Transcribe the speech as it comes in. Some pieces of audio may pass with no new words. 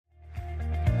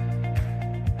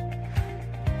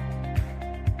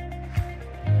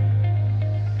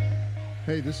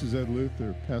Hey, this is Ed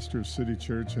Luther, pastor of City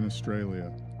Church in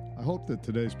Australia. I hope that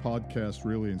today's podcast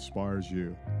really inspires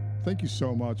you. Thank you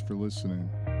so much for listening.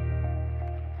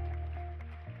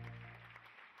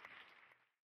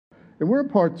 And we're in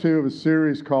part 2 of a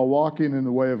series called Walking in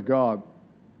the Way of God,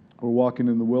 or Walking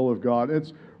in the Will of God.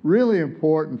 It's really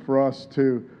important for us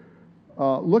to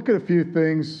look at a few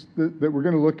things that we're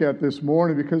going to look at this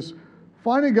morning, because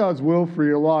finding God's will for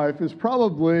your life is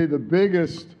probably the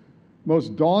biggest,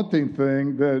 most daunting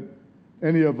thing that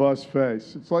any of us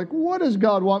face. It's like, what does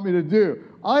God want me to do?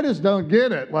 I just don't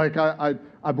get it. Like,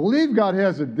 I believe God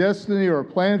has a destiny or a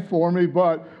plan for me,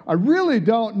 but I really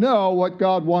don't know what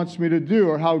God wants me to do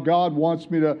or how God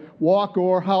wants me to walk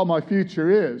or how my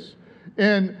future is.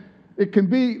 And it can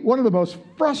be one of the most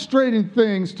frustrating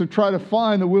things to try to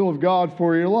find the will of God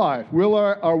for your life. Will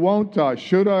I or won't I?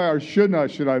 Should I or shouldn't I?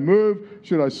 Should I move?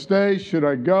 Should I stay? Should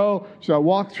I go? Should I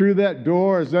walk through that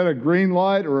door? Is that a green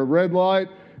light or a red light?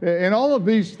 And all of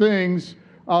these things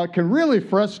can really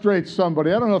frustrate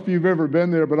somebody. I don't know if you've ever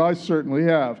been there, but I certainly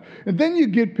have. And then you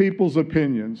get people's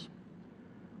opinions.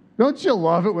 Don't you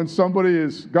love it when somebody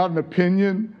has got an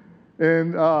opinion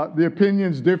and the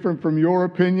opinion's different from your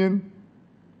opinion?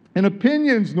 And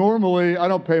opinions normally I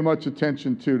don't pay much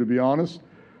attention to be honest.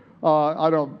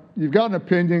 You've got an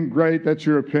opinion, great, that's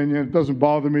your opinion. It doesn't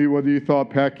bother me whether you thought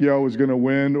Pacquiao was going to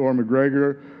win or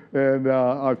McGregor. And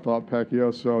I thought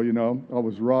Pacquiao, so, I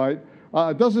was right.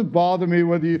 It doesn't bother me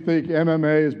whether you think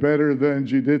MMA is better than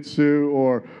jiu-jitsu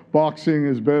or boxing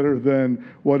is better than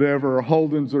whatever, or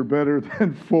Holdens are better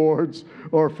than Fords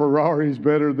or Ferraris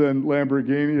better than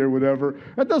Lamborghini or whatever.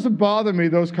 That doesn't bother me,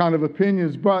 those kind of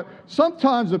opinions. But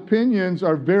sometimes opinions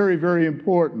are very, very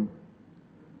important.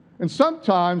 And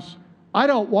sometimes I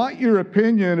don't want your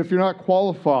opinion if you're not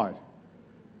qualified.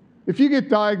 If you get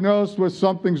diagnosed with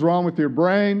something's wrong with your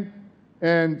brain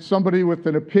and somebody with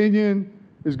an opinion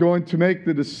is going to make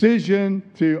the decision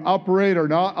to operate or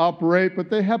not operate, but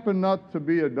they happen not to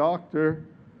be a doctor,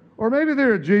 or maybe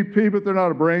they're a GP, but they're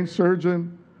not a brain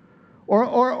surgeon,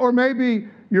 or maybe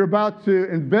you're about to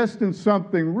invest in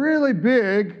something really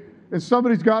big and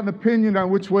somebody's got an opinion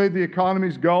on which way the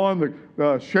economy's going,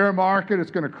 the share market,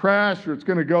 it's going to crash or it's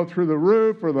going to go through the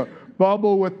roof, or the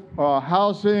bubble with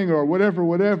housing or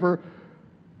whatever.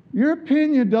 Your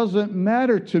opinion doesn't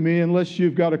matter to me unless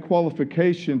you've got a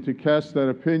qualification to cast that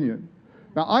opinion.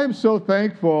 Now, I am so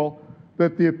thankful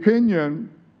that the opinion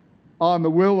on the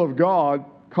will of God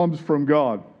comes from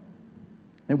God.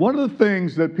 And one of the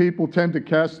things that people tend to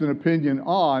cast an opinion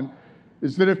on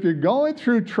is that if you're going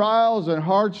through trials and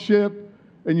hardship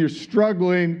and you're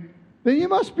struggling, then you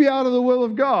must be out of the will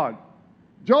of God.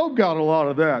 Job got a lot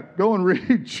of that. Go and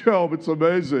read Job. It's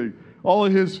amazing. All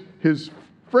of his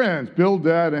friends,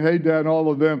 Bildad and Hadad and all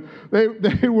of them,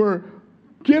 they were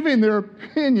giving their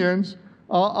opinions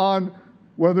on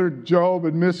whether Job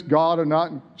had missed God or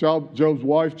not. And Job's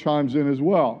wife chimes in as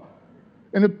well.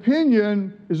 An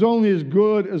opinion is only as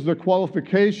good as the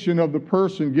qualification of the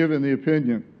person giving the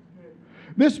opinion.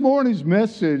 This morning's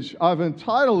message, I've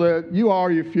entitled it, You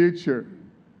Are Your Future.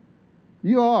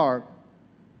 You are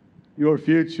your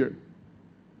future.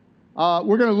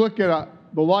 We're going to look at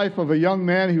the life of a young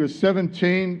man. He was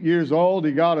 17 years old.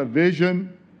 He got a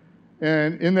vision,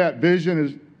 and in that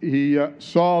vision he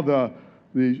saw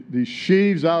the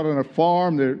sheaves out on a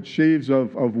farm, the sheaves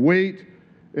of wheat,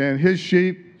 and his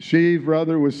sheave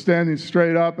was standing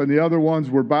straight up, and the other ones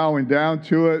were bowing down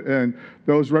to it, and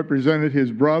those represented his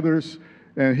brothers,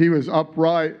 and he was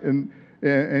upright, and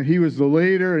he was the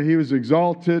leader, and he was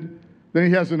exalted. Then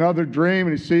he has another dream,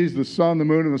 and he sees the sun, the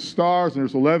moon, and the stars, and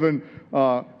there's 11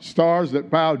 stars that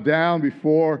bow down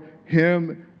before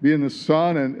him, being the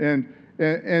sun,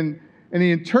 and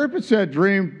he interprets that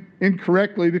dream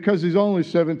incorrectly because he's only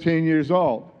 17 years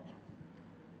old.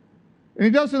 And he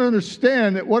doesn't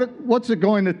understand that what's it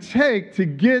going to take to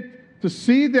get to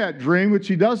see that dream, which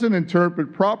he doesn't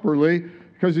interpret properly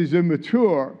because he's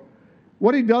immature.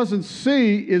 What he doesn't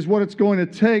see is what it's going to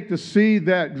take to see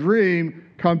that dream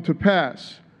come to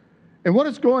pass. And what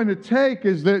it's going to take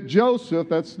is that Joseph,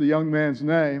 that's the young man's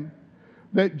name,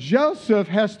 that Joseph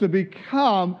has to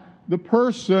become the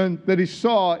person that he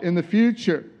saw in the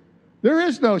future. There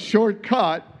is no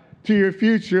shortcut to your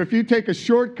future. If you take a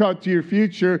shortcut to your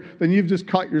future, then you've just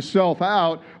cut yourself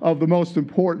out of the most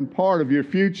important part of your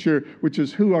future, which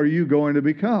is who are you going to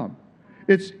become?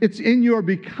 It's in your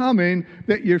becoming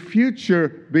that your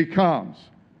future becomes.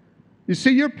 You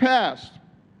see, your past,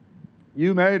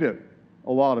 you made it,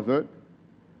 a lot of it,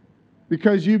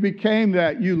 because you became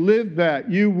that, you lived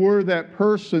that, you were that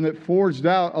person that forged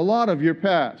out a lot of your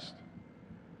past.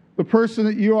 The person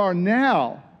that you are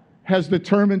now has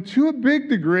determined to a big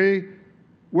degree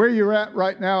where you're at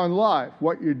right now in life,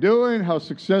 what you're doing, how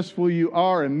successful you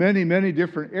are in many, many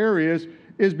different areas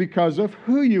is because of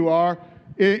who you are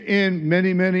in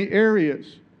many, many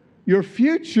areas. Your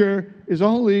future is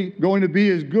only going to be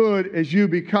as good as you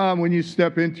become when you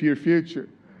step into your future.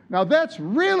 Now, that's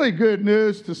really good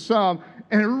news to some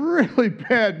and really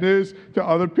bad news to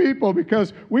other people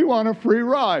because we want a free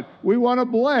ride. We want to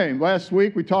blame. Last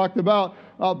week we talked about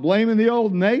blaming the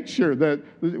old nature, that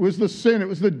it was the sin, it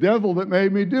was the devil that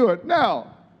made me do it. No,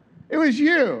 it was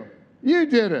you. You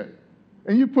did it.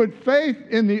 And you put faith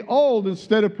in the old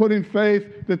instead of putting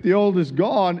faith that the old is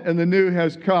gone and the new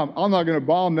has come. I'm not going to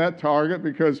bomb that target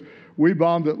because we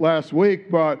bombed it last week,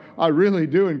 but I really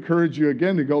do encourage you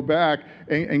again to go back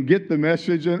and get the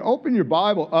message and open your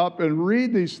Bible up and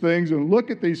read these things and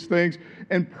look at these things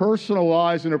and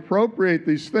personalize and appropriate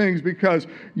these things because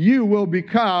you will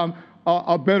become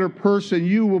a better person.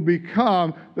 You will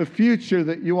become the future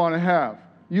that you want to have.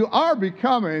 You are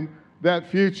becoming that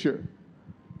future.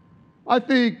 I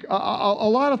think a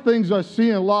lot of things I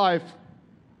see in life,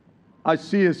 I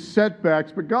see as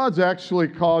setbacks, but God's actually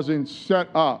causing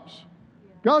set-ups.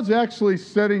 God's actually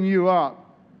setting you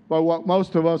up by what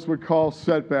most of us would call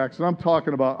setbacks. And I'm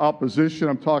talking about opposition.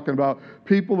 I'm talking about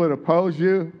people that oppose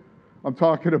you. I'm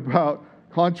talking about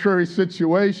contrary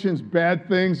situations, bad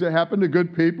things that happen to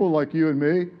good people like you and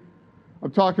me.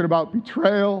 I'm talking about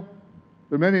betrayal.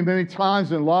 There are many, many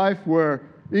times in life where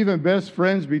even best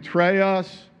friends betray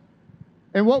us.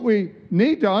 And what we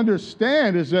need to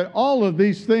understand is that all of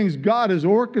these things, God is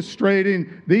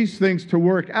orchestrating these things to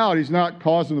work out. He's not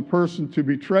causing the person to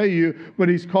betray you, but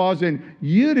He's causing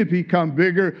you to become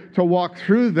bigger, to walk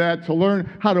through that, to learn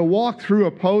how to walk through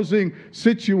opposing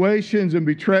situations and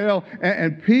betrayal.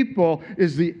 And people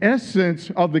is the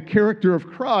essence of the character of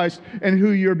Christ and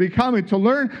who you're becoming. To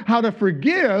learn how to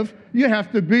forgive, you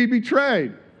have to be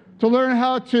betrayed. To learn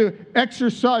how to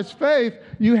exercise faith,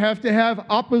 you have to have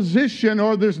opposition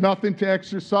or there's nothing to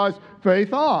exercise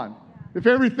faith on. If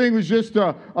everything was just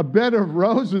a bed of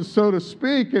roses, so to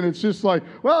speak, and it's just like,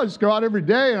 well, I just go out every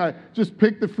day and I just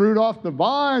pick the fruit off the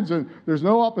vines and there's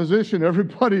no opposition.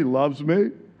 Everybody loves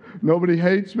me. Nobody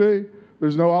hates me.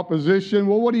 There's no opposition.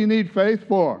 Well, what do you need faith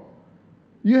for?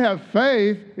 You have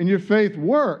faith and your faith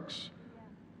works.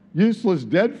 Useless,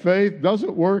 dead faith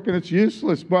doesn't work and it's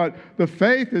useless. But the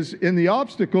faith is in the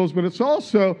obstacles, but it's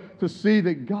also to see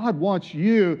that God wants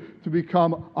you to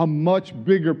become a much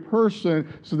bigger person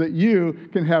so that you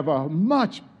can have a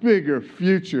much bigger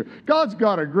future. God's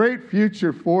got a great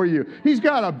future for you. He's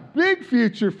got a big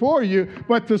future for you,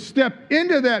 but to step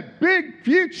into that big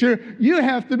future, you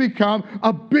have to become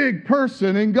a big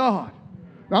person in God.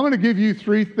 Now, I'm going to give you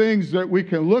 3 things that we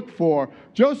can look for.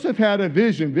 Joseph had a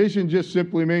vision. Vision just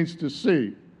simply means to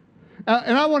see.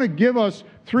 And I want to give us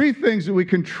 3 things that we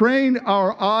can train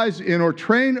our eyes in or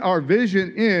train our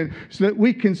vision in so that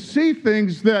we can see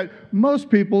things that most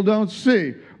people don't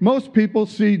see. Most people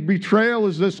see betrayal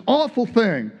as this awful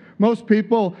thing. Most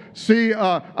people see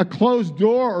a closed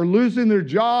door or losing their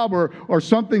job or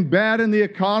something bad in the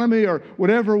economy or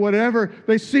whatever.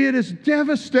 They see it as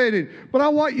devastating. But I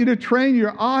want you to train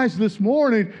your eyes this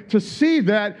morning to see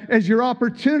that as your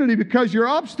opportunity because your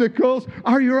obstacles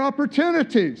are your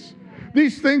opportunities.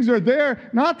 These things are there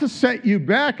not to set you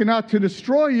back and not to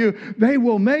destroy you. They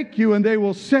will make you and they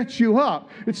will set you up.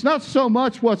 It's not so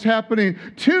much what's happening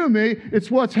to me,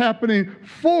 it's what's happening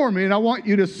for me. And I want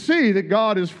you to see that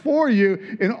God is for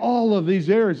you in all of these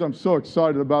areas. I'm so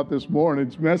excited about this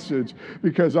morning's message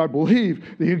because I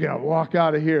believe that you're going to walk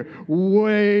out of here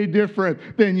way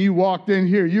different than you walked in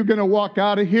here. You're going to walk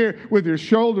out of here with your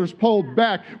shoulders pulled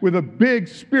back, with a big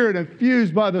spirit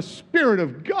infused by the Spirit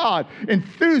of God,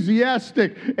 enthusiastic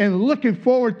and looking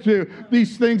forward to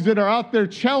these things that are out there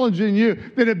challenging you,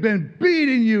 that have been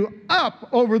beating you up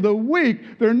over the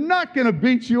week. They're not going to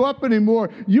beat you up anymore.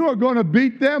 You are going to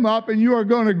beat them up and you are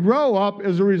going to grow up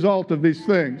as a result of these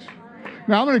things.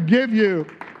 Now, I'm going to give you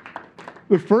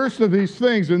the first of these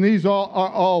things, and these are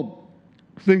all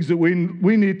things that we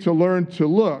need to learn to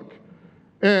look.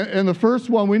 And the first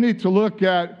one, we need to look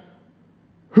at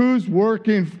who's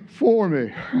working for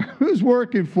me. Who's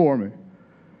working for me?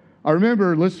 I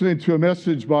remember listening to a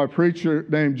message by a preacher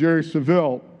named Jerry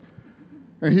Savelle,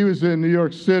 and he was in New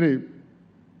York City,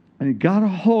 and he got a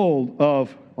hold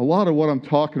of a lot of what I'm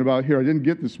talking about here. I didn't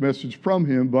get this message from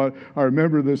him, but I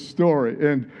remember this story,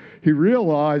 and he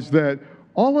realized that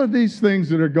all of these things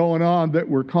that are going on that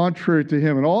were contrary to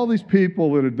him, and all these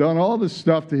people that had done all this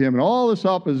stuff to him, and all this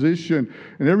opposition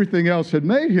and everything else had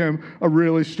made him a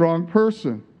really strong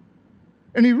person.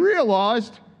 And he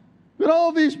realized that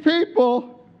all these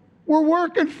people were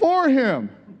working for him.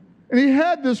 And he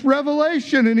had this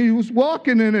revelation, and he was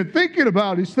walking in it, thinking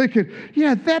about it. He's thinking,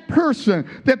 yeah, that person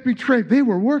that betrayed, they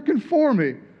were working for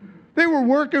me. They were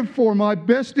working for my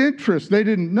best interest. They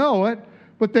didn't know it,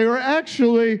 but they were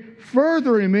actually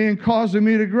furthering me and causing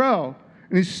me to grow.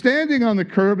 And he's standing on the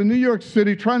curb in New York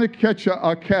City trying to catch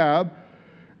a cab.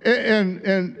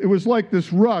 And it was like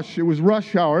this rush. It was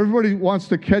rush hour. Everybody wants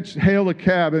to hail a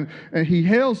cab. And he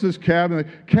hails this cab, and the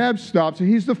cab stops. And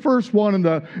he's the first one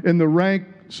in the rank,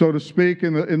 so to speak,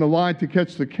 in the line to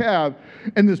catch the cab.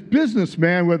 And this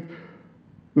businessman with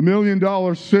the $1 million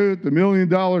suit, the $1 million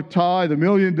tie, the $1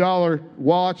 million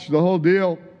watch, the whole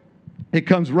deal, he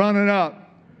comes running up.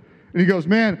 And he goes,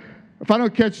 man, if I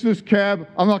don't catch this cab,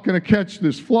 I'm not going to catch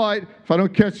this flight. If I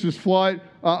don't catch this flight,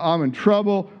 I'm in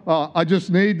trouble. I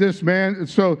just need this, man. And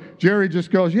so Jerry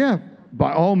just goes, yeah,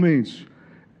 by all means.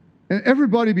 And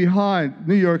everybody behind,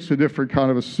 New York's a different kind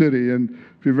of a city, and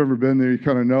if you've ever been there, you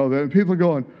kind of know that. And people are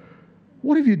going,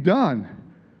 what have you done?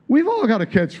 We've all got to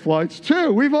catch flights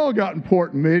too. We've all got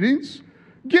important meetings.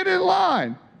 Get in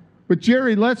line. But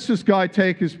Jerry lets this guy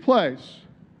take his place.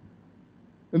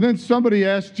 And then somebody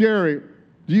asked Jerry,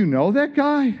 do you know that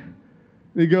guy? And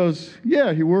he goes,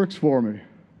 yeah, he works for me.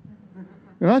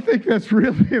 And I think that's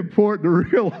really important to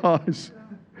realize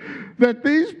that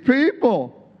these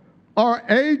people are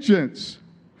agents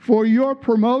for your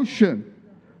promotion.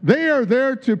 They are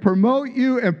there to promote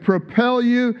you and propel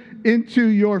you into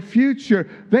your future.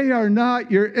 They are not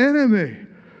your enemy.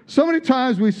 So many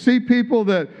times we see people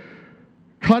that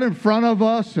cut in front of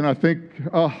us, and I think,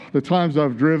 the times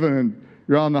I've driven and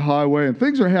you're on the highway and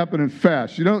things are happening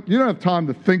fast. You don't have time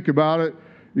to think about it.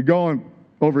 You're going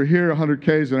over here 100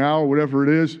 Ks an hour, whatever it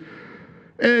is,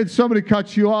 and somebody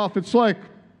cuts you off. It's like,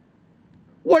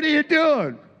 what are you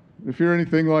doing? If you're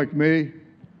anything like me,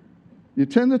 you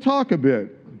tend to talk a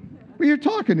bit. But you're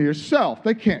talking to yourself.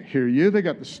 They can't hear you. They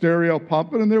got the stereo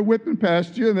pumping, and they're whipping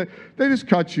past you, and they just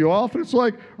cut you off. And it's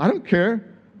like, I don't care.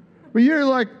 But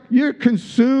you're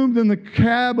consumed in the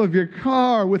cab of your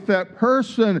car with that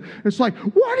person. It's like,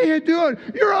 what are you doing?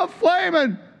 You're all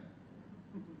flaming.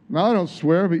 No, I don't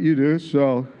swear, but you do,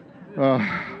 so.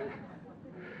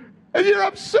 And you're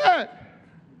upset.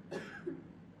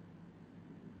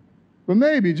 But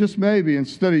maybe, just maybe,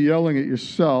 instead of yelling at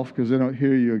yourself because they don't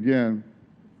hear you again,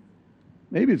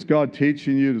 maybe it's God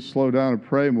teaching you to slow down and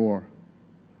pray more.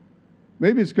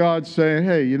 Maybe it's God saying,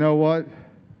 hey, you know what?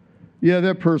 Yeah,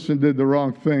 that person did the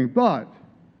wrong thing, but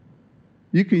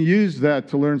you can use that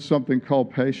to learn something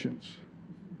called patience.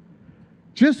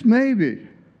 Just maybe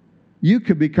you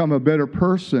could become a better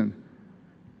person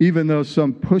even though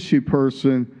some pushy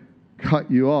person cut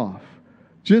you off.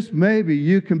 Just maybe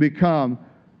you can become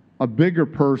a bigger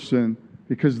person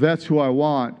because that's who I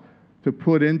want to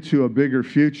put into a bigger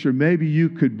future. Maybe you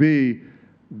could be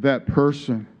that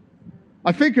person.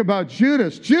 I think about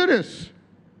Judas. Judas,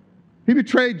 he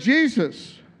betrayed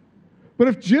Jesus. But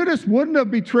if Judas wouldn't have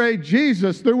betrayed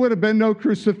Jesus, there would have been no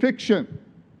crucifixion.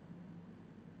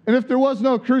 And if there was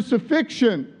no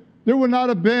crucifixion, there would not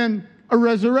have been a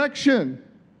resurrection.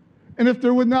 And if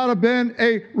there would not have been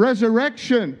a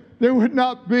resurrection, there would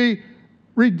not be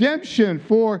redemption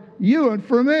for you and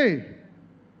for me.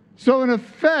 So in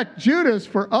effect, Judas,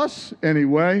 for us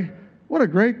anyway, what a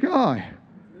great guy.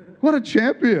 What a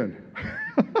champion.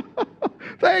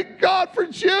 Thank God for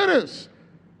Judas.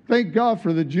 Thank God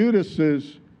for the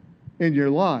Judases in your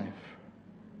life.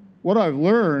 What I've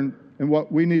learned and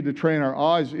what we need to train our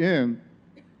eyes in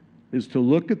is to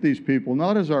look at these people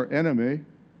not as our enemy.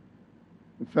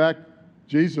 In fact,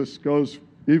 Jesus goes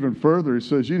even further. He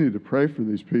says, you need to pray for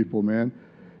these people, man.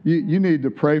 You need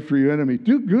to pray for your enemy.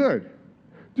 Do good.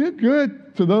 Do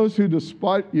good to those who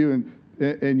despite you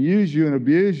and use you and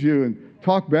abuse you and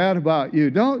talk bad about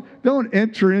you. Don't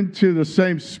enter into the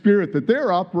same spirit that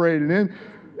they're operating in.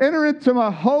 Enter into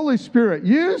my Holy Spirit.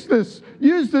 Use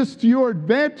this to your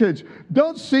advantage.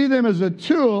 Don't see them as a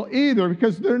tool either,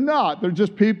 because they're not. They're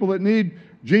just people that need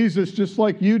Jesus just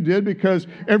like you did, because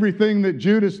everything that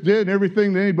Judas did and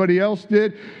everything that anybody else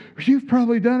did, you've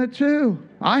probably done it too.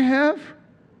 I have.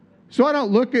 So I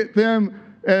don't look at them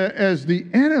as the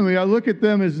enemy. I look at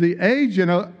them as the agent.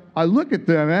 I look at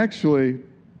them actually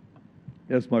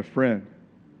as my friend.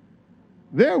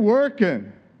 They're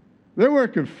working. They're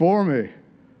working for me,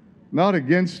 not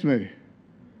against me.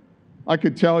 I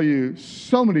could tell you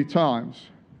so many times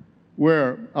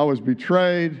where I was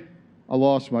betrayed. I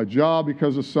lost my job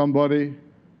because of somebody.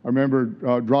 I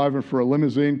remember driving for a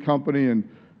limousine company in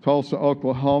Tulsa,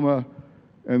 Oklahoma,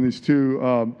 and these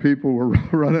two people were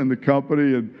running the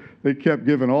company, and they kept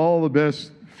giving all the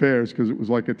best fares, because it was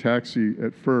like a taxi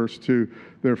at first, to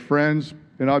their friends.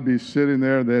 And I'd be sitting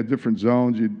there. They had different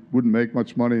zones. You wouldn't make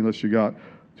much money unless you got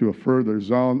to a further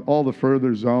zone. All the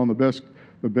further zone,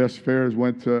 the best fares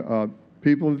went to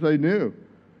people that they knew.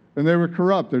 And they were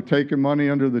corrupt. They're taking money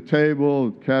under the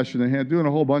table, cash in the hand, doing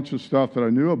a whole bunch of stuff that I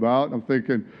knew about. I'm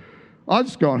thinking, I'm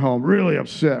just going home really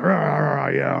upset.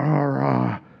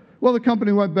 Well, the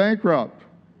company went bankrupt.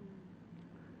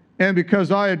 And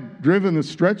because I had driven the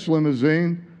stretch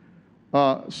limousine,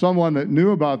 someone that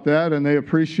knew about that, and they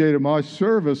appreciated my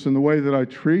service and the way that I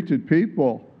treated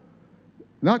people,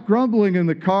 not grumbling in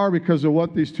the car because of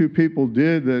what these two people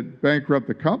did that bankrupt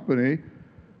the company,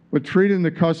 but treating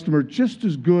the customer just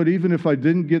as good, even if I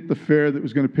didn't get the fare that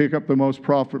was going to pick up the most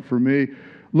profit for me.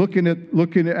 Looking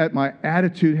at my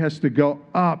attitude has to go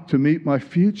up to meet my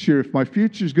future. If my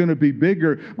future is going to be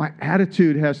bigger, my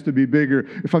attitude has to be bigger.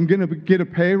 If I'm going to get a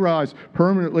pay rise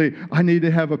permanently, I need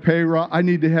to have a pay rise. I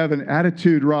need to have an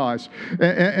attitude rise.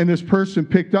 And this person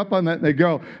picked up on that, and they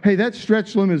go, hey, that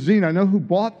stretch limousine, I know who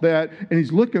bought that, and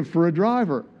he's looking for a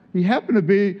driver. He happened to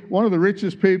be one of the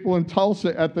richest people in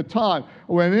Tulsa at the time.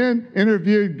 I went in,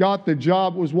 interviewed, got the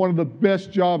job. It was one of the best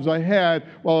jobs I had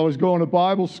while I was going to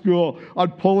Bible school.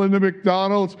 I'd pull into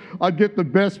McDonald's. I'd get the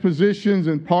best positions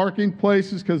in parking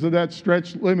places because of that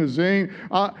stretch limousine.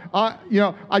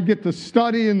 I'd get to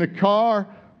study in the car.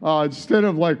 Instead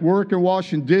of like working,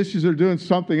 washing dishes, or doing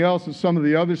something else that some of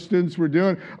the other students were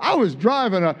doing, I was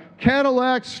driving a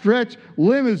Cadillac stretch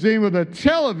limousine with a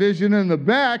television in the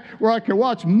back where I could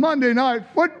watch Monday Night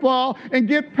Football and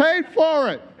get paid for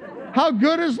it. How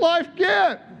good does life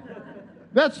get?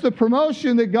 That's the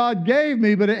promotion that God gave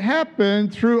me, but it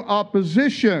happened through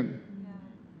opposition.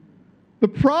 The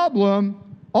problem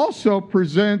also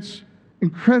presents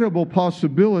incredible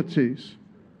possibilities.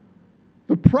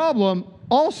 The problem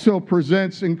also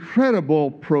presents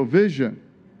incredible provision.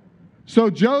 So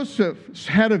Joseph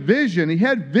had a vision. He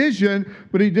had vision,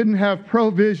 but he didn't have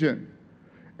provision.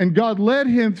 And God led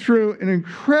him through an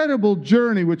incredible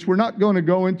journey, which we're not going to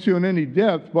go into in any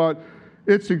depth, but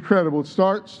it's incredible. It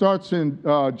starts in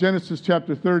Genesis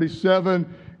chapter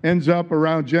 37, ends up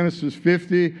around Genesis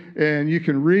 50, and you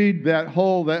can read that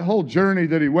whole journey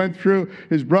that he went through.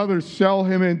 His brothers sell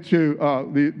him into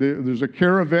there's a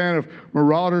caravan of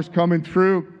marauders coming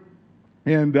through,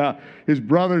 and his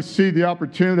brothers see the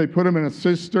opportunity. They put him in a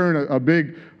cistern, a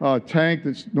big tank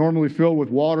that's normally filled with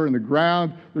water in the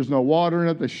ground. There's no water in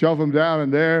it. They shove him down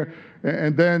in there,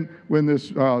 and then when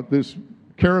this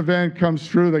caravan comes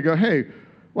through, they go, hey,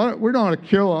 we're not going to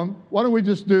kill them. Why don't we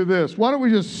just do this? Why don't we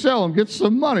just sell them, get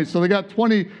some money? So they got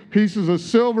 20 pieces of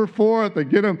silver for it.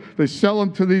 They sell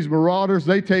them to these marauders.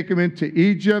 They take him into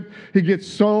Egypt. He gets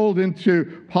sold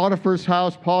into Potiphar's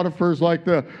house. Potiphar's like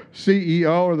the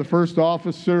CEO or the first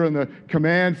officer in the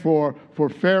command for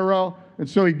Pharaoh. And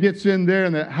so he gets in there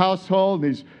in that household,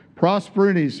 and he's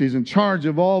prospering. He's in charge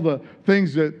of all the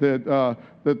things that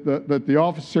the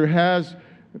officer has,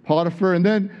 Potiphar. And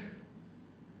then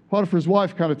Potiphar's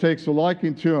wife kind of takes a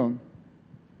liking to him.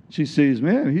 She sees,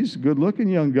 man, he's a good-looking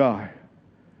young guy.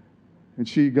 And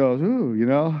she goes, ooh,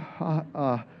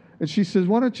 and she says,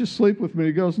 why don't you sleep with me?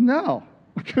 He goes, no,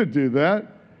 I couldn't do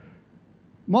that.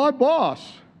 My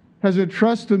boss has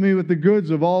entrusted me with the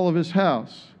goods of all of his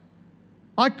house.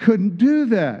 I couldn't do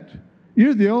that.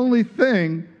 You're the only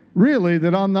thing, really,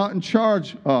 that I'm not in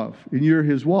charge of, and you're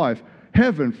his wife.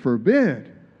 Heaven forbid.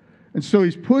 And so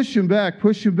he's pushing back,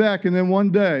 and then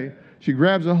one day she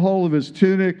grabs a hold of his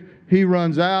tunic. He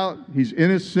runs out. He's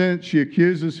innocent. She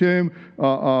accuses him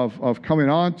of coming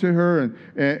on to her.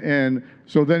 And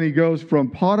so then he goes from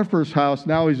Potiphar's house.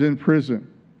 Now he's in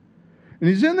prison. And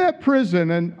he's in that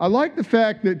prison, and I like the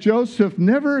fact that Joseph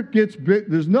never gets bit.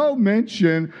 There's no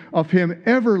mention of him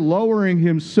ever lowering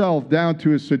himself down to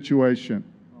his situation.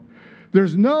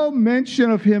 There's no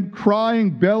mention of him crying,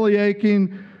 belly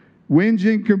aching,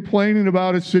 whinging, complaining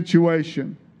about his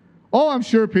situation. Oh, I'm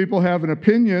sure people have an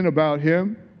opinion about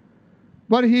him,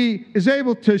 but he is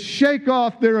able to shake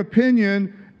off their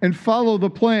opinion and follow the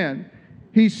plan.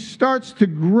 He starts to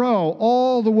grow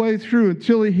all the way through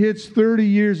until he hits 30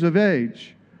 years of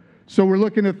age. So we're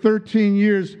looking at 13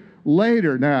 years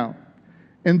later now.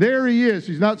 And there he is.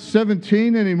 He's not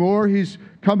 17 anymore. He's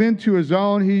come into his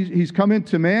own. He's come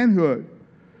into manhood.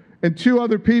 And two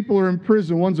other people are in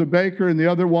prison. One's a baker and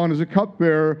the other one is a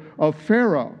cupbearer of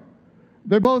Pharaoh.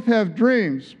 They both have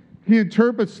dreams. He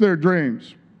interprets their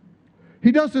dreams.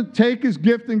 He doesn't take his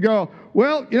gift and go,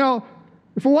 well,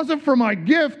 if it wasn't for my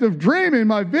gift of dreaming,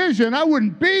 my vision, I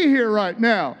wouldn't be here right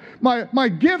now. My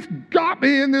gift got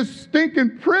me in this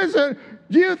stinking prison.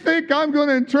 Do you think I'm going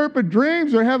to interpret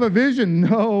dreams or have a vision?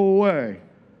 No way.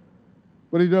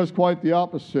 But he does quite the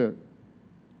opposite.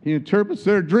 He interprets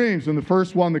their dreams. In the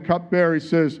first one, the cupbearer, he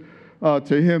says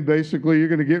to him, basically, you're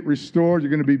going to get restored.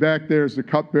 You're going to be back there as the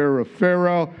cupbearer of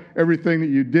Pharaoh. Everything that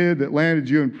you did that landed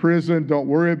you in prison, don't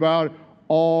worry about it.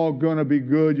 All going to be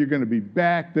good. You're going to be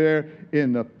back there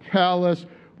in the palace.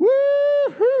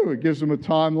 Woo-hoo! It gives him a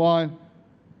timeline.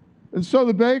 And so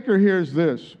the baker hears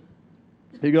this.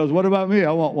 He goes, what about me?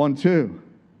 I want one too.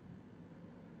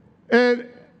 And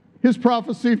his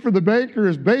prophecy for the baker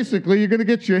is basically you're going to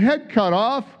get your head cut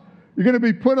off, you're going to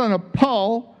be put on a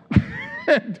pole,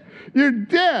 and you're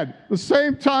dead. The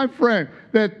same time frame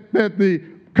that the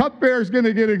cupbearer is going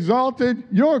to get exalted,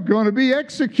 you're going to be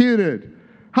executed.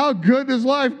 How good does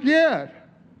life get?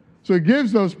 So he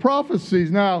gives those prophecies.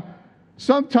 Now,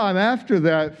 sometime after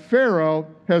that, Pharaoh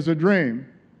has a dream.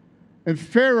 And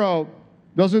Pharaoh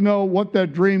doesn't know what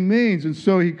that dream means. And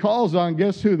so he calls on,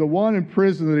 guess who? The one in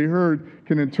prison that he heard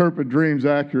can interpret dreams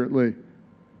accurately.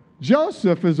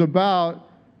 Joseph is about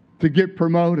to get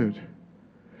promoted.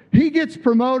 He gets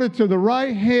promoted to the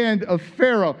right hand of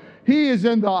Pharaoh. He is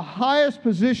in the highest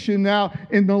position now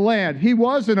in the land. He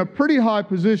was in a pretty high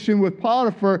position with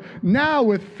Potiphar. Now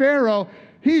with Pharaoh,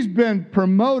 he's been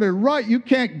promoted right. You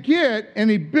can't get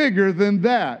any bigger than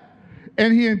that.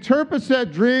 And he interprets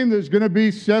that dream. There's going to be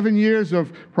 7 years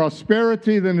of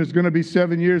prosperity. Then there's going to be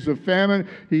 7 years of famine.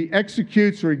 He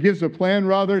executes, or he gives a plan,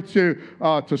 rather,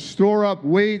 to store up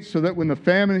wheat so that when the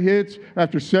famine hits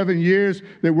after 7 years,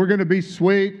 that we're going to be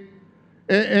sweet.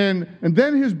 And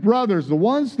then his brothers, the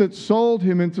ones that sold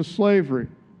him into slavery,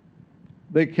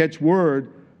 they catch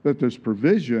word that there's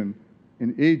provision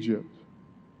in Egypt,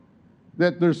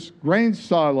 that there's grain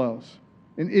silos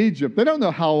in Egypt. They don't know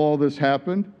how all this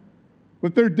happened,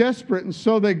 but they're desperate, and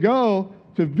so they go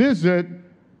to visit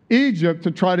Egypt to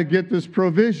try to get this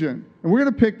provision. And we're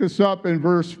going to pick this up in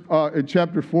in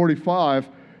chapter 45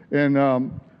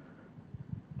 and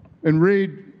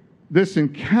read this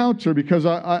encounter, because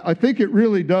I think it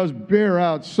really does bear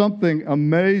out something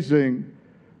amazing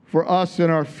for us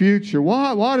in our future.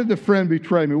 Why did the friend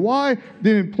betray me? Why did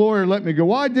the employer let me go?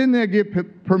 Why didn't I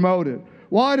get promoted?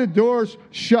 Why did doors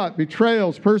shut?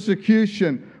 Betrayals,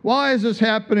 persecution. Why is this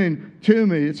happening to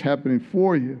me? It's happening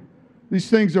for you. These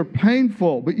things are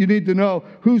painful, but you need to know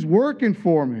who's working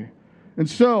for me. And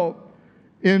so,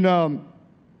 in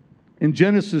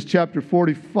Genesis chapter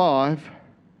 45,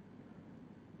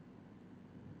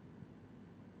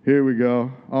 here we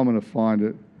go. I'm going to find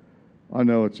it. I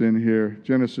know it's in here.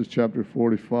 Genesis chapter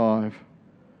 45.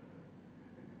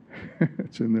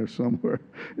 It's in there somewhere.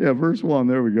 Yeah, verse 1.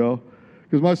 There we go.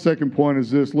 Because my second point is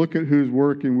this. Look at who's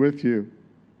working with you.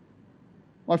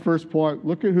 My first point,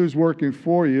 look at who's working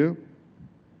for you.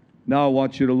 Now I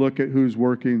want you to look at who's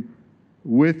working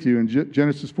with you. In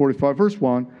Genesis 45, verse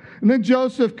 1. And then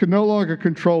Joseph could no longer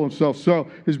control himself. So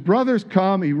his brothers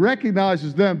come. He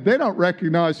recognizes them. They don't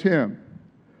recognize him.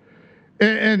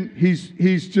 And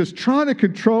he's just trying to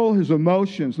control his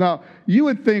emotions. Now, you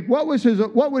would think, what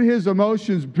would his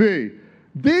emotions be?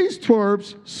 These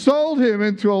twerps sold him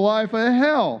into a life of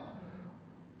hell.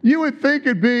 You would think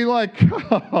it'd be like,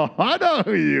 oh, I know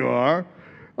who you are.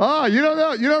 Oh, you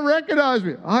don't recognize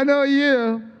me. I know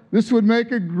you. This would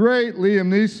make a great Liam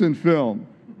Neeson film.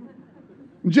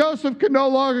 Joseph could no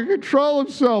longer control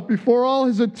himself before all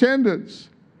his attendants.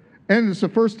 And it's the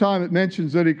first time it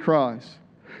mentions that he cries.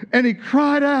 And he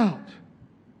cried out,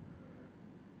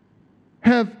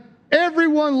 have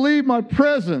everyone leave my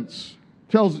presence.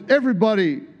 Tells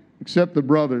everybody except the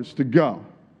brothers to go.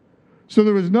 So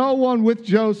there was no one with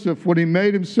Joseph when he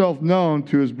made himself known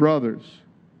to his brothers.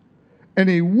 And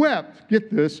he wept,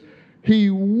 get this, he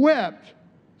wept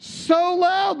so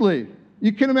loudly.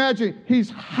 You can imagine, he's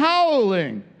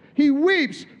howling. He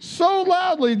weeps so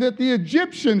loudly that the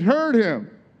Egyptians heard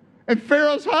him. And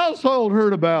Pharaoh's household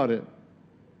heard about it.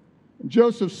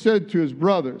 Joseph said to his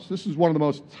brothers, this is one of the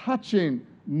most touching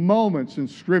moments in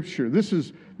Scripture. This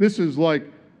is like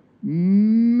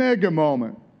mega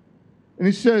moment. And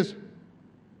he says,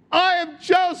 I am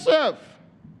Joseph.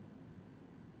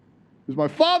 Is my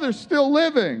father still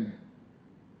living?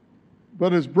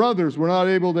 But his brothers were not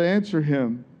able to answer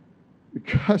him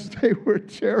because they were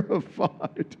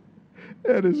terrified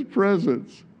at his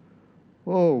presence.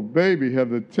 Oh, baby, have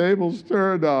the tables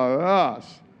turned on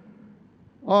us.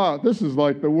 This is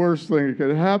like the worst thing that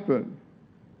could happen.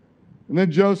 And then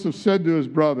Joseph said to his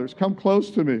brothers, come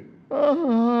close to me.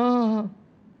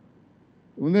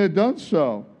 When they had done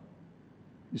so,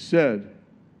 he said,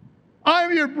 I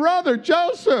am your brother,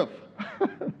 Joseph,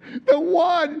 the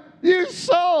one you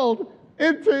sold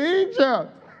into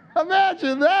Egypt.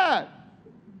 Imagine that.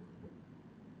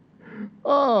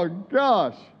 Oh,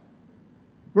 gosh.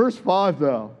 Verse 5,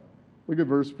 though. Look at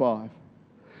verse 5.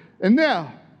 And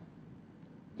now,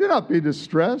 do not be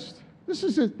distressed. This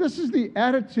is the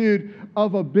attitude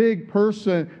of a big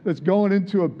person that's going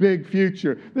into a big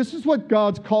future. This is what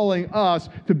God's calling us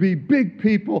to be, big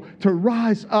people, to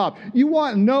rise up. You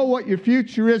want to know what your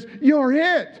future is? You're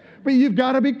it. But you've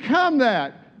got to become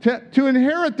that. To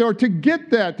inherit or to get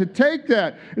that, to take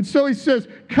that. And so he says,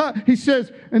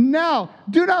 and now,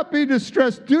 do not be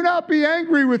distressed. Do not be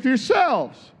angry with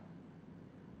yourselves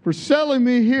for selling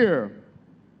me here,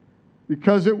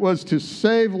 because it was to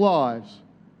save lives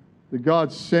that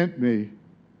God sent me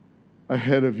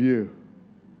ahead of you.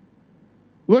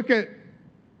 Look at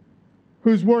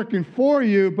who's working for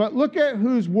you, but look at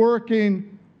who's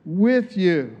working with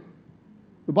you.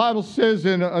 The Bible says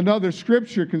in another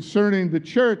scripture concerning the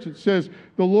church, it says,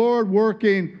 the Lord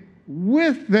working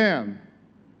with them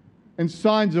and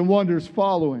signs and wonders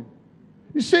following.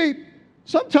 You see,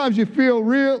 sometimes you feel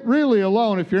really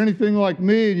alone. If you're anything like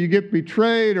me and you get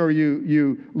betrayed or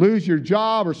you lose your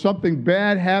job or something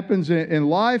bad happens in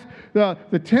life,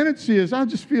 the tendency is, I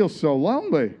just feel so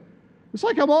lonely. It's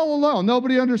like I'm all alone.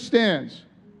 Nobody understands.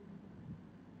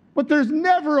 But there's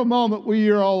never a moment where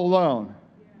you're all alone.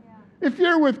 If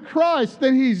you're with Christ,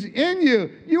 then He's in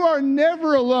you. You are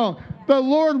never alone. The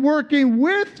Lord working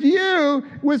with you,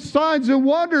 with signs and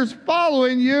wonders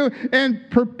following you and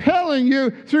propelling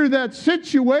you through that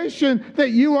situation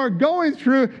that you are going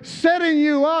through, setting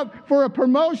you up for a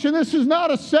promotion. This is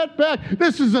not a setback.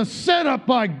 This is a setup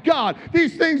by God.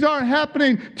 These things aren't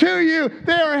happening to you.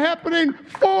 They are happening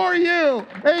for you.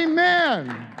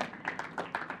 Amen.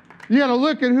 You got to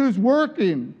look at who's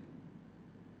working.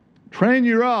 Train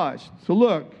your eyes to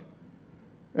look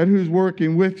at who's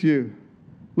working with you.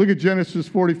 Look at Genesis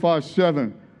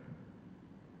 45:7.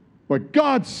 But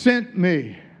God sent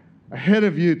me ahead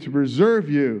of you to preserve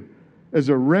you as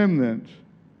a remnant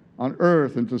on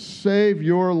earth and to save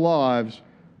your lives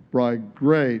by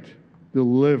great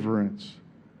deliverance.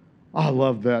 I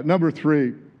love that. Number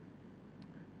 3,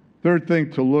 third thing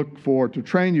to look for, to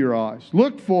train your eyes.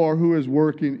 Look for who is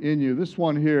working in you. This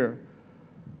one here,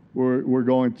 we're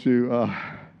going to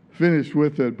finish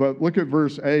with it. But look at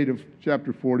verse 8 of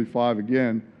chapter 45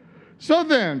 again. So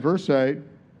then, verse 8,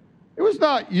 it was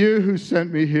not you who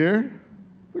sent me here,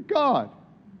 but God.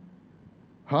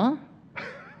 Huh?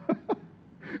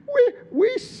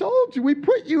 we sold you. We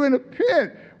put you in a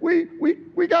pit.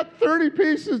 We got 30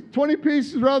 pieces, 20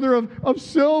 pieces rather of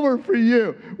silver for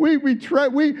you.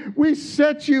 We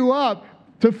set you up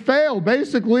to fail.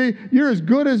 Basically, you're as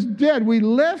good as dead. We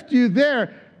left you there.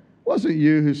 It wasn't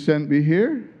you who sent me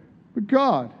here, but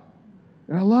God.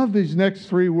 And I love these next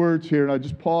 3 words here, and I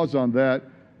just pause on that.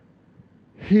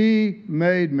 He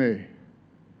made me.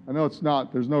 I know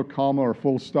there's no comma or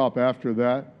full stop after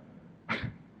that.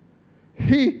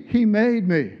 He made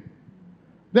me.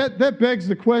 That begs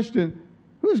the question,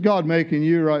 who's God making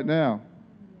you right now?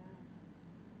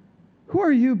 Who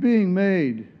are you being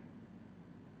made?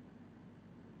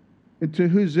 Into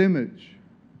whose image?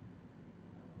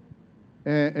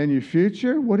 And your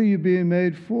future, what are you being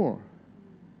made for?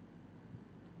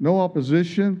 No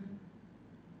opposition,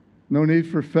 no need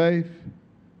for faith,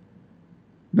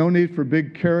 no need for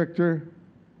big character,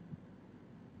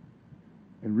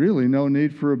 and really no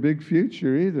need for a big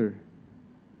future either.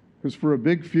 Because for a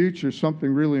big future,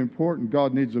 something really important,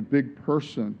 God needs a big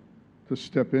person to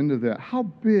step into that. How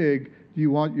big do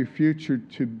you want your future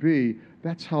to be?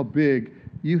 That's how big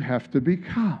you have to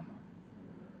become.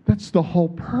 That's the whole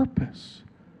purpose.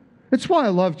 It's why I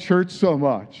love church so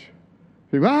much.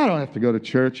 People, I don't have to go to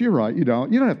church. You're right, you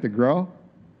don't. You don't have to grow.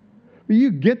 But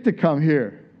you get to come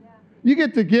here. You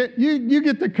get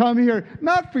to come here,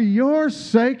 not for your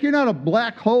sake. You're not a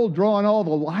black hole drawing all the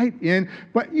light in,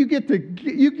 but you get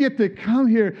to come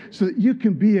here so that you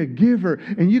can be a giver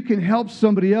and you can help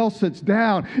somebody else that's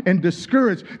down and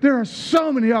discouraged. There are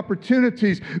so many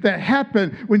opportunities that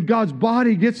happen when God's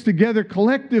body gets together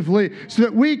collectively so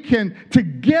that we can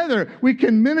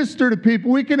minister to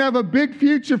people. We can have a big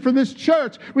future for this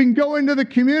church. We can go into the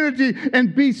community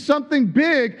and be something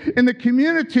big in the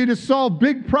community to solve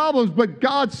big problems. But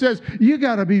God says, you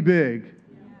got to be big.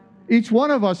 Each one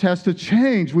of us has to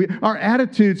change. Our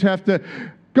attitudes have to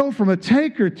go from a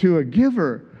taker to a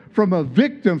giver, from a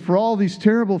victim for all these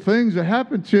terrible things that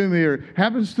happen to me or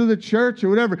happens to the church or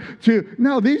whatever, to,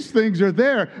 no, these things are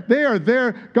there. They are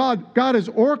there. God is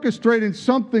orchestrating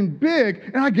something big,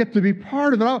 and I get to be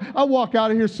part of it. I walk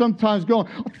out of here sometimes going,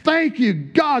 thank you,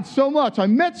 God, so much. I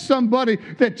met somebody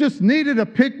that just needed a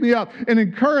pick-me-up, an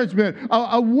encouragement,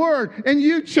 a word, and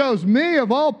you chose me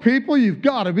of all people. You've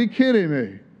got to be kidding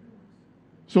me.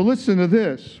 So listen to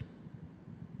this.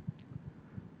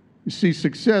 You see,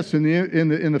 success in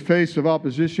the face of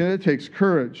opposition, it takes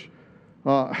courage.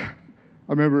 I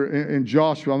remember in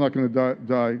Joshua, I'm not going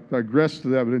to digress to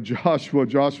that, but in Joshua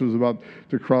was about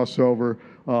to cross over,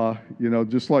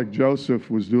 just like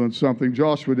Joseph was doing something.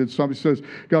 Joshua did something.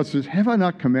 God says, have I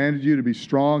not commanded you to be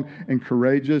strong and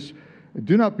courageous?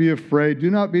 Do not be afraid. Do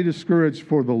not be discouraged,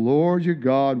 for the Lord your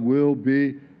God will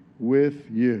be with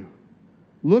you.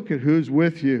 Look at who's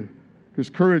with you, because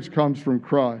courage comes from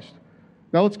Christ.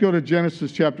 Now let's go to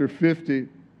Genesis chapter 50,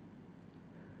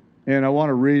 and I want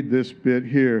to read this bit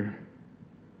here.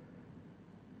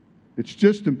 It's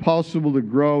just impossible to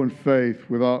grow in faith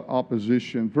without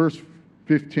opposition. Verse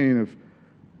 15 of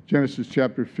Genesis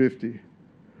chapter 50. And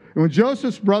when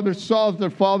Joseph's brothers saw that their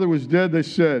father was dead, they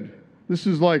said, this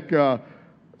is like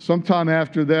sometime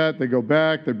after that, they go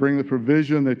back, they bring the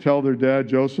provision, they tell their dad,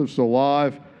 Joseph's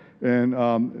alive, and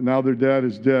now their dad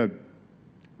is dead.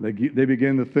 They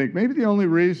begin to think, maybe the only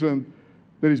reason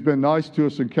that he's been nice to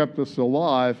us and kept us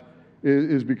alive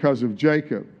is because of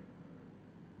Jacob.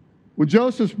 When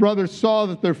Joseph's brothers saw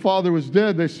that their father was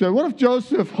dead, they said, what if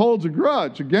Joseph holds a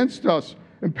grudge against us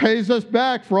and pays us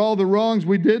back for all the wrongs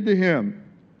we did to him?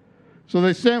 So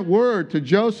they sent word to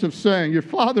Joseph saying, your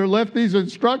father left these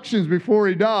instructions before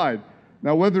he died.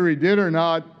 Now, whether he did or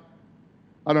not,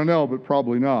 I don't know, but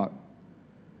probably not.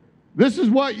 This is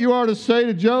what you are to say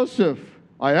to Joseph.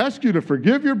 I ask you to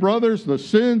forgive your brothers the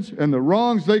sins and the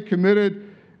wrongs they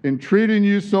committed in treating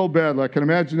you so badly. I can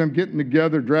imagine them getting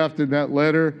together, drafting that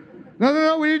letter.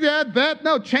 No, we need to add that.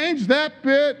 No, change that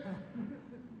bit.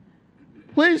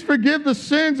 Please forgive the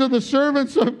sins of the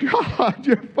servants of God,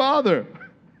 your father.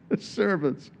 The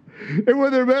servants. And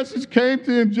when their message came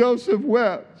to him, Joseph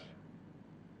wept.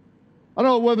 I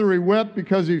don't know whether he wept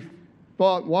because he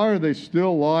thought, why are they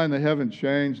still lying? They haven't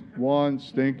changed one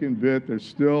stinking bit. They're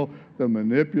still the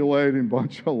manipulating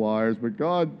bunch of liars. But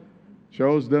God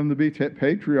chose them to be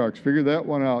patriarchs. Figure that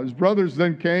one out. His brothers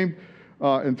then came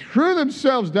and threw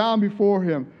themselves down before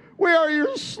him. We are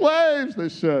your slaves, they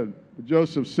said. But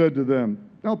Joseph said to them,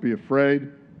 don't be afraid.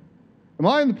 Am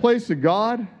I in the place of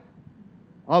God?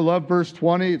 I love verse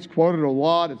 20. It's quoted a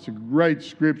lot. It's a great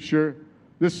scripture.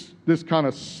 This kind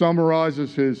of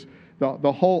summarizes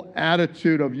the whole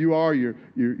attitude of you are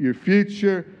your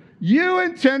future. You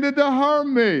intended to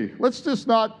harm me. Let's just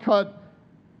cut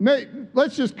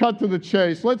to the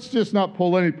chase. Let's just not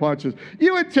pull any punches.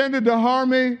 You intended to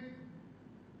harm me.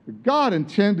 But God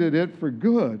intended it for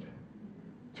good,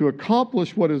 to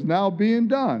accomplish what is now being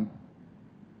done,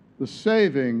 the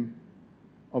saving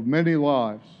of many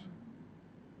lives.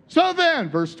 So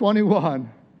then, verse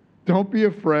 21, don't be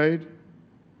afraid.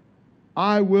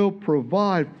 I will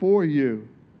provide for you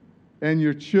and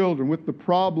your children. With the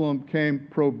problem came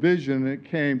provision, and it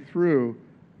came through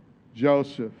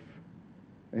Joseph.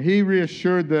 And he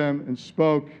reassured them and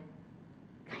spoke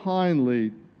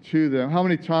kindly to them. How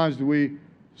many times do we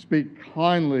speak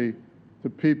kindly to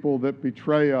people that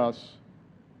betray us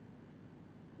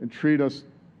and treat us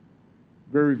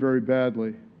very, very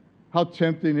badly? How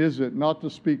tempting is it not to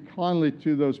speak kindly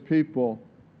to those people,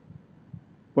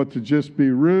 but to just be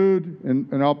rude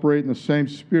and operate in the same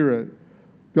spirit?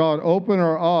 God, open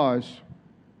our eyes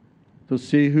to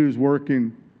see who's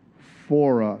working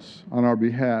for us on our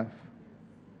behalf.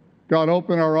 God,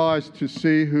 open our eyes to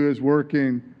see who is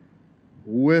working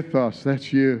with us.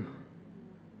 That's you.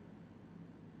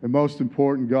 And most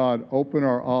important, God, open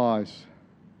our eyes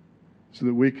so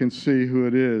that we can see who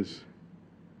it is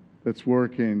that's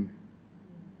working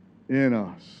in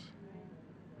us.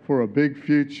 For a big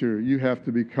future, you have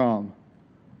to become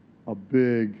a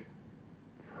big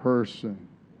person.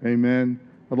 Amen.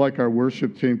 I'd like our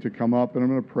worship team to come up, and I'm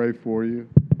going to pray for you.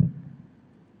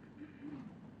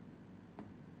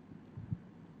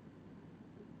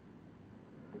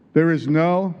 There is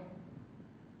no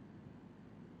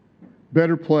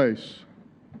better place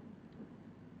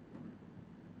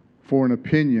for an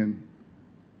opinion,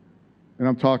 and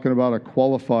I'm talking about a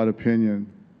qualified opinion,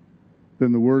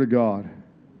 than the Word of God.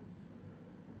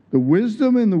 The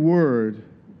wisdom in the Word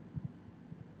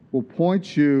will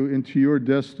point you into your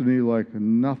destiny like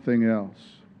nothing else.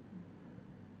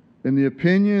 And the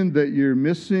opinion that you're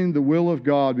missing the will of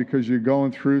God because you're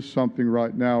going through something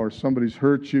right now, or somebody's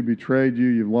hurt you, betrayed you,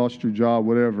 you've lost your job,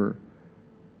 whatever,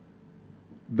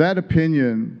 that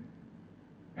opinion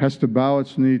has to bow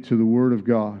its knee to the Word of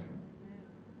God.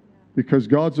 Because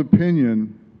God's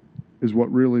opinion is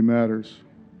what really matters.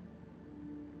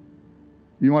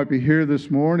 You might be here this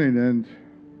morning and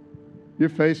you're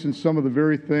facing some of the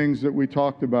very things that we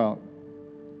talked about.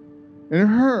 And it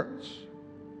hurts.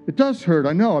 It does hurt.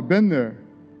 I know. I've been there.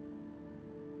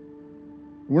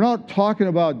 We're not talking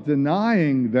about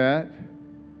denying that.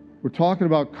 We're talking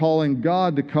about calling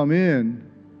God to come in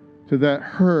to that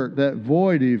hurt, that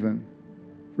void even,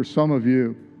 for some of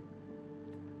you,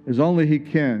 as only He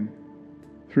can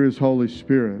through His Holy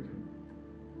Spirit.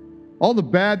 All the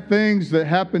bad things that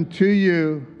happened to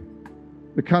you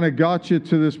that kind of got you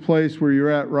to this place where you're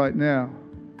at right now,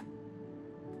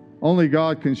 only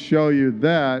God can show you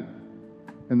that,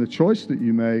 and the choice that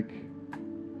you make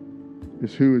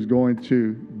is who is going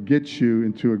to get you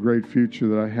into a great future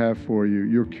that I have for you.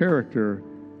 Your character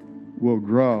will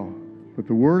grow. But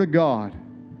the Word of God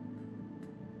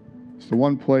is the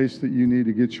one place that you need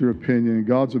to get your opinion. And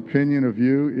God's opinion of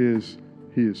you is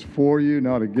He is for you,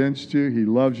 not against you. He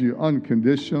loves you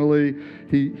unconditionally.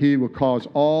 He will cause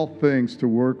all things to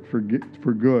work for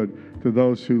good to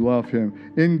those who love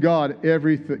Him. In God,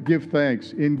 everything. Give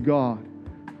thanks. In God.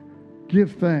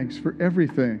 Give thanks for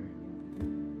everything.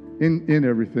 In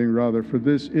everything, rather, for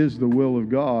this is the will of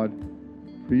God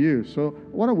for you. So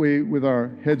why don't we, with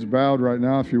our heads bowed right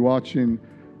now, if you're watching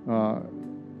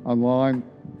online,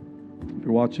 if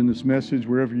you're watching this message,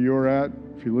 wherever you're at,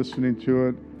 if you're listening to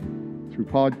it through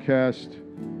podcast,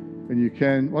 and you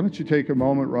can, why don't you take a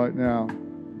moment right now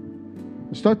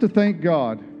and start to thank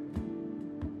God.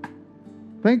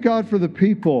 Thank God for the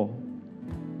people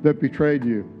that betrayed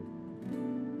you.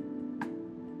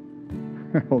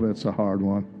 Oh, that's a hard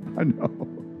one. I know.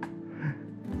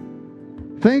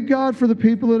 Thank God for the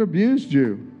people that abused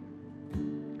you,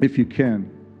 if you can.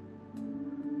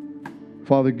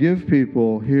 Father, give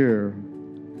people here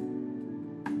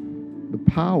the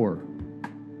power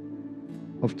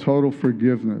of total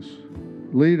forgiveness.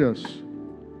 Lead us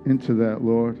into that,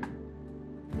 Lord.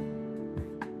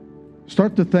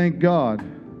 Start to thank God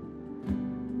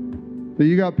that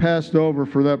you got passed over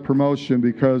for that promotion,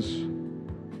 because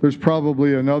there's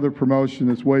probably another promotion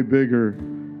that's way bigger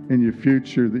in your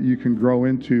future that you can grow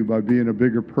into by being a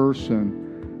bigger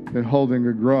person than holding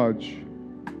a grudge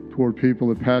toward people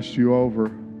that passed you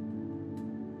over.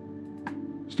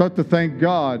 Start to thank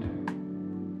God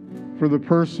for the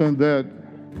person that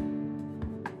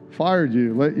fired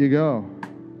you, let you go,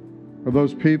 or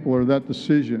those people or that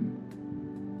decision.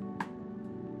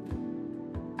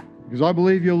 Because I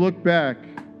believe you'll look back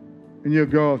and you'll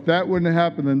go, if that wouldn't have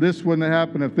happened, then this wouldn't have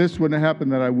happened. If this wouldn't have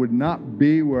happened, then I would not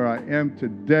be where I am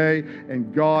today.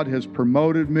 And God has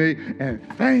promoted me. And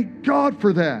thank God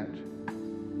for that.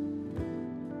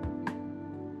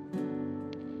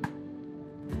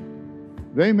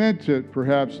 They meant it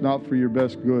perhaps not for your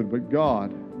best good, but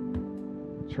God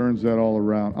turns that all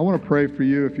around. I want to pray for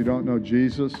you if you don't know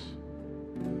Jesus.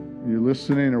 You're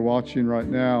listening or watching right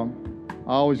now.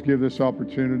 I always give this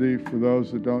opportunity for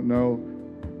those that don't know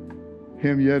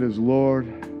Him yet as Lord.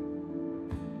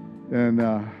 And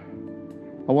I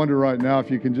wonder right now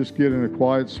if you can just get in a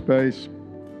quiet space.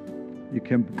 You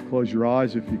can close your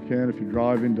eyes if you can. If you're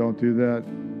driving, don't do that.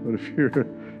 But if you're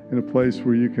in a place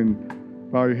where you can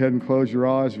bow your head and close your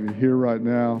eyes, if you're here right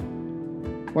now,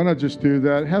 why not just do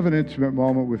that? Have an intimate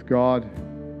moment with God.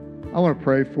 I want to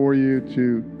pray for you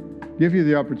to give you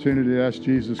the opportunity to ask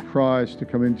Jesus Christ to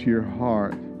come into your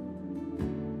heart,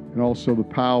 and also the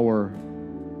power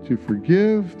to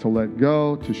forgive, to let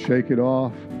go, to shake it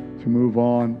off, to move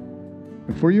on,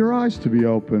 and for your eyes to be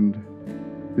opened,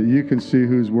 that you can see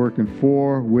who's working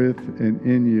for, with, and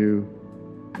in you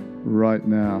right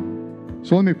now.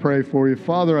 So let me pray for you.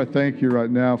 Father, I thank you right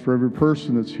now for every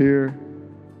person that's here,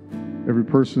 every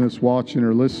person that's watching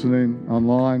or listening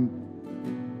online.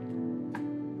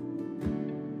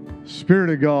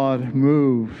 Spirit of God,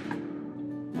 move,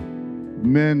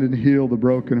 mend and heal the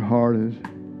brokenhearted.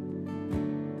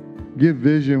 Give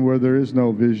vision where there is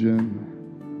no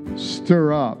vision.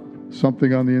 Stir up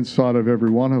something on the inside of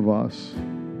every one of us.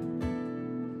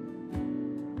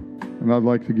 And I'd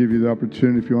like to give you the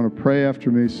opportunity, if you want to pray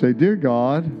after me, say, Dear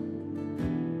God,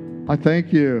 I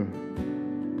thank you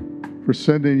for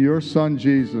sending your Son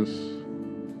Jesus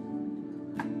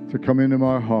to come into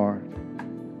my heart,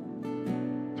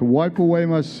 to wipe away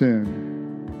my sin,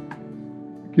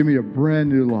 give me a brand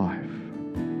new life.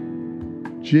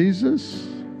 Jesus,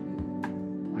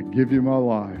 I give you my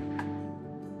life.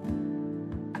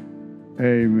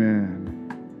 Amen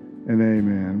and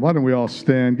amen. Why don't we all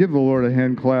stand? Give the Lord a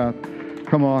hand clap.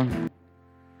 Come on.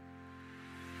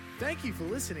 Thank you for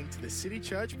listening to the City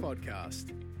Church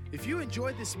podcast. If you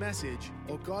enjoyed this message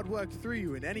or God worked through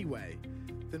you in any way,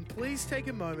 then please take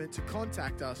a moment to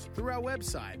contact us through our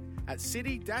website at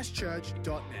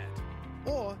city-church.net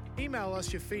or email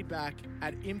us your feedback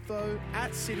at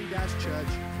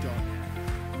info@city-church.net.